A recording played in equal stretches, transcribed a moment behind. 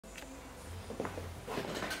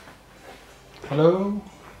Hello,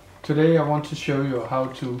 today I want to show you how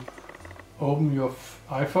to open your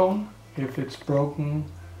iPhone if it's broken,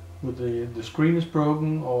 with the screen is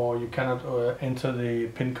broken or you cannot enter the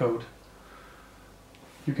PIN code.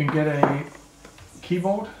 You can get a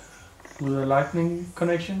keyboard with a lightning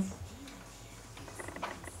connection.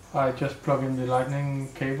 I just plug in the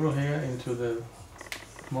lightning cable here into the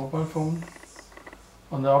mobile phone.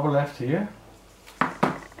 On the upper left here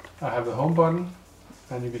I have the home button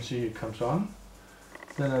and you can see it comes on.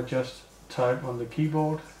 Then I just type on the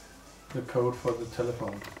keyboard the code for the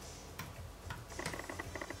telephone.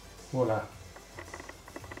 Voila.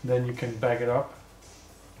 Then you can back it up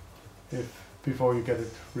before you get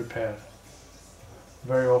it repaired.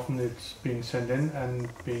 Very often it's being sent in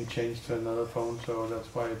and being changed to another phone, so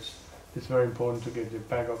that's why it's very important to get the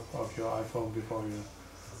backup of your iPhone before you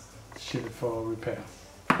ship it for repair.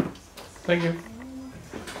 Thank you.